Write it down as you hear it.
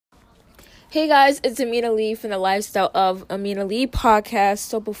Hey guys, it's Amina Lee from the Lifestyle of Amina Lee podcast.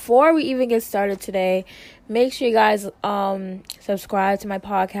 So before we even get started today, make sure you guys subscribe to my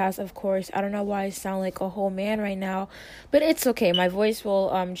podcast. Of course, I don't know why I sound like a whole man right now, but it's okay. My voice will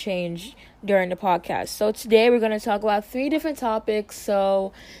change during the podcast. So today we're going to talk about 3 different topics.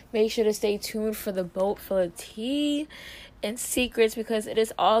 So make sure to stay tuned for the boat full of tea and secrets because it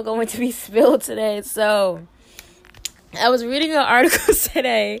is all going to be spilled today. So I was reading an article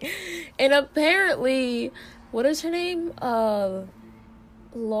today, and apparently, what is her name?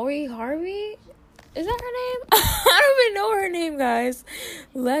 Lori Harvey? Is that her name? I don't even know her name, guys.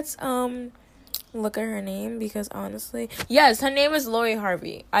 Let's look at her name because honestly, yes, her name is Lori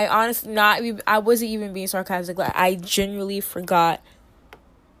Harvey. I wasn't even being sarcastic. Like, I genuinely forgot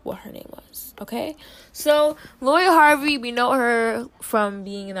what her name was. Okay, so Lori Harvey, we know her from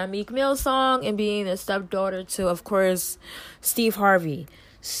being in that Meek Mill song and being the stepdaughter to, of course, Steve Harvey.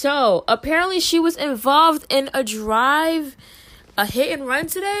 So apparently she was involved in a hit and run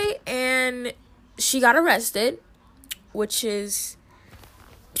today, and she got arrested, which is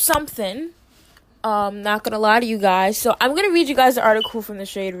something. Not gonna lie to you guys. So I'm gonna read you guys the article from the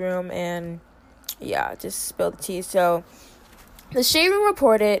Shade Room, and yeah, just spill the tea. So the Shade Room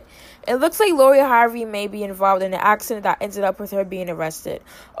reported, it looks like Lori Harvey may be involved in an accident that ended up with her being arrested.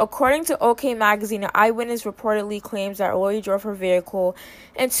 According to OK Magazine, an eyewitness reportedly claims that Lori drove her vehicle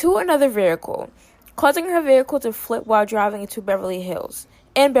into another vehicle, causing her vehicle to flip while driving into Beverly Hills.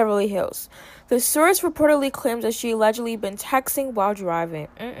 The source reportedly claims that she allegedly been texting while driving.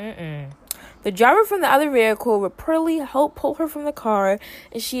 The driver from the other vehicle reportedly helped pull her from the car,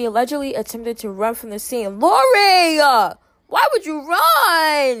 and she allegedly attempted to run from the scene. Lori! Why would you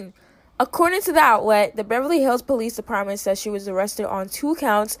run? According to the outlet, the Beverly Hills Police Department says she was arrested on 2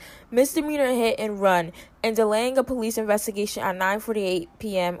 counts, misdemeanor hit and run, and delaying a police investigation at 9:48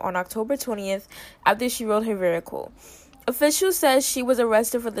 p.m. on October 20th after she rode her vehicle. Officials says she was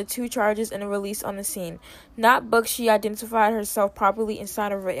arrested for the 2 charges and released on the scene. Not booked, she identified herself properly and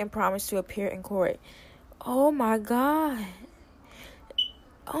signed a written promise to appear in court. Oh my God.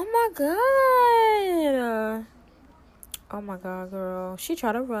 Oh my God, girl. She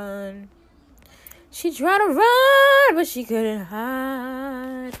tried to run. But she couldn't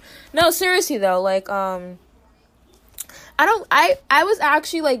hide. No, seriously though, like, I was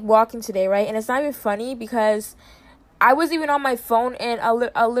actually, like, walking today, right? And it's not even funny because I was even on my phone and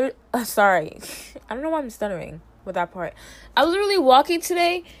sorry. I don't know why I'm stuttering with that part. I was literally walking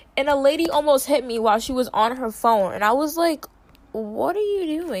today and a lady almost hit me while she was on her phone. And I was like, what are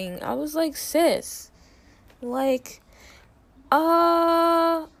you doing? I was like, sis, like,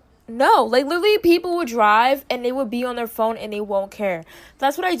 no, like, literally people would drive and they would be on their phone and they won't care.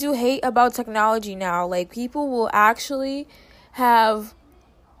 That's what I do hate about technology now. Like, people will actually have,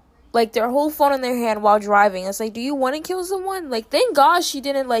 like, their whole phone in their hand while driving. It's like, do you want to kill someone? Like, thank God she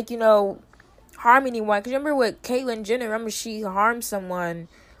didn't, like, harm anyone. Because remember with Caitlyn Jenner, remember she harmed someone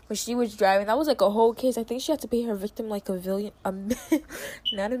when she was driving. That was, like, a whole case. I think she had to pay her victim, like, $1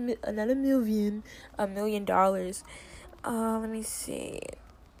 million. Let me see.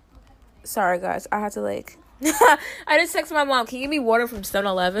 Sorry, guys. I had to, like, I just texted my mom, can you give me water from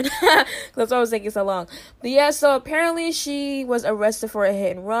 7-Eleven? That's why I was taking so long. But yeah, so apparently she was arrested for a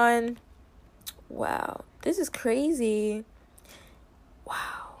hit and run. Wow. This is crazy.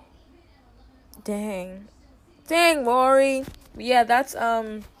 Wow. Dang, Lori. But yeah, that's,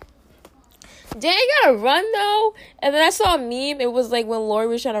 dang, you gotta run, though. And then I saw a meme. It was, like, when Lori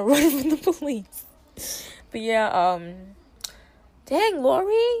was trying to run from the police. But yeah, dang,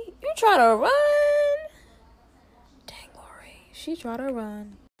 Lori, you try to run. Dang, Lori, she tried to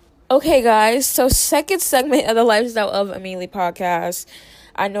run. Okay, guys, so second segment of the Lifestyle of Amelie podcast.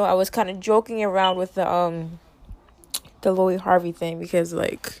 I know I was kind of joking around with the Lori Harvey thing because,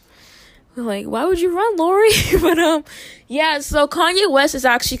 like, why would you run, Lori? But, yeah, so Kanye West is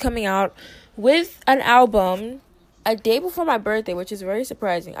actually coming out with an album a day before my birthday, which is very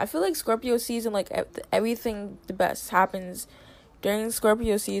surprising. I feel like Scorpio season, like, everything the best happens during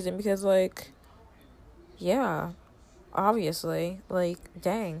Scorpio season because, like, yeah, obviously, like,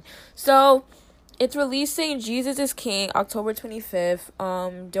 dang. So it's releasing Jesus is King October 25th.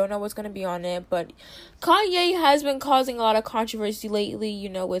 Don't know what's gonna be on it, but Kanye has been causing a lot of controversy lately,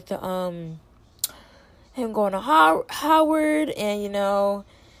 with the him going to Howard and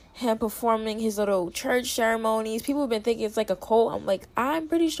him performing his little church ceremonies. People have been thinking it's like a cult. I'm like, I'm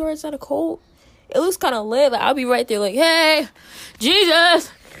pretty sure it's not a cult. It looks kind of lit. Like, I'll be right there like, hey,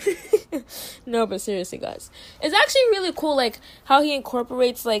 Jesus. No, but seriously, guys. It's actually really cool, like, how he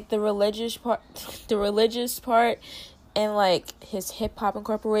incorporates, like, the religious part and like his hip hop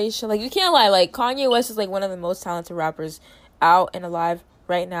incorporation. Like, you can't lie, like Kanye West is like one of the most talented rappers out and alive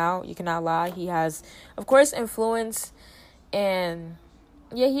right now. You cannot lie. He has, of course, influence, and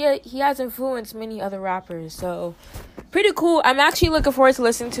yeah, he has influenced many other rappers. So pretty cool. I'm actually looking forward to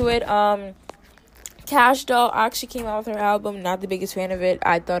listening to it. Cash Doll actually came out with her album. Not the biggest fan of it.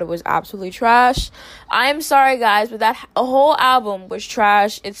 I thought it was absolutely trash. I'm sorry, guys, but that a whole album was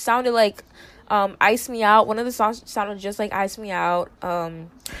trash. It sounded like Ice Me Out. One of the songs sounded just like Ice Me Out.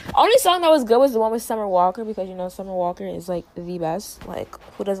 Only song that was good was the one with Summer Walker, because you know Summer Walker is like the best. Like,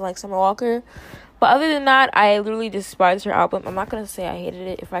 who doesn't like Summer Walker? But other than that, I literally despised her album. I'm not gonna say I hated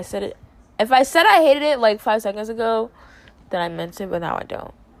it. If I said I hated it like 5 seconds ago, then I meant it, but now I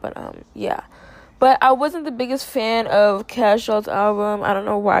don't. But yeah. But I wasn't the biggest fan of Cash Doll's album. I don't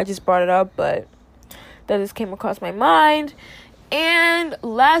know why I just brought it up, but that just came across my mind. And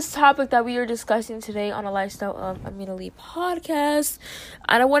last topic that we are discussing today on a Lifestyle of Amina Lee podcast.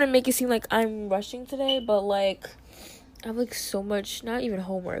 I don't want to make it seem like I'm rushing today, but like I have like so much, not even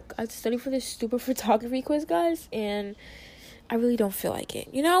homework. I have to study for this stupid photography quiz, guys, and I really don't feel like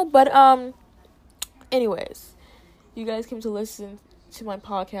it, you know? But anyways, you guys came to listen to my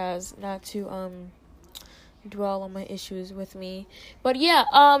podcast, not to dwell on my issues with me. But yeah,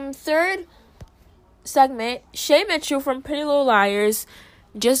 third segment, Shay Mitchell from Pretty Little Liars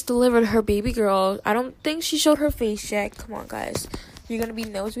just delivered her baby girl. I don't think she showed her face yet. Come on, guys, you're gonna be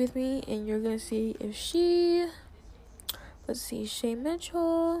nosy with me and you're gonna see if she, let's see, Shay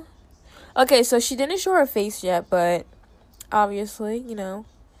Mitchell. Okay, so she didn't show her face yet, but obviously, you know,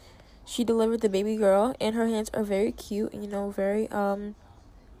 she delivered the baby girl, and her hands are very cute and, you know, very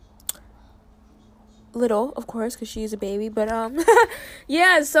little, of course, because she is a baby. But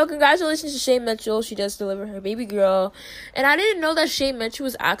yeah, so congratulations to Shay Mitchell. She just delivered her baby girl. And I didn't know that Shay Mitchell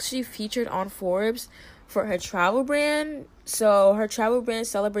was actually featured on Forbes for her travel brand. So her travel brand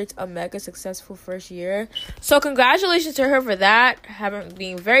celebrates a mega successful first year. So congratulations to her for that,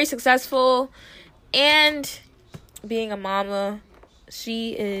 being very successful and being a mama.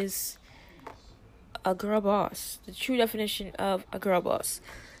 She is a girl boss, the true definition of a girl boss.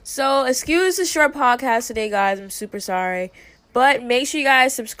 So excuse the short podcast today, guys. I'm super sorry, but make sure you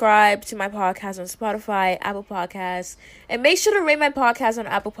guys subscribe to my podcast on Spotify, Apple Podcasts, and make sure to rate my podcast on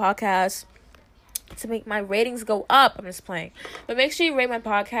Apple Podcasts to make my ratings go up. I'm just playing, but make sure you rate my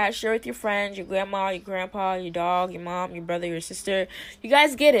podcast, share with your friends, your grandma, your grandpa, your dog, your mom, your brother, your sister. You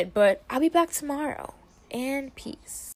guys get it. But I'll be back tomorrow, and peace.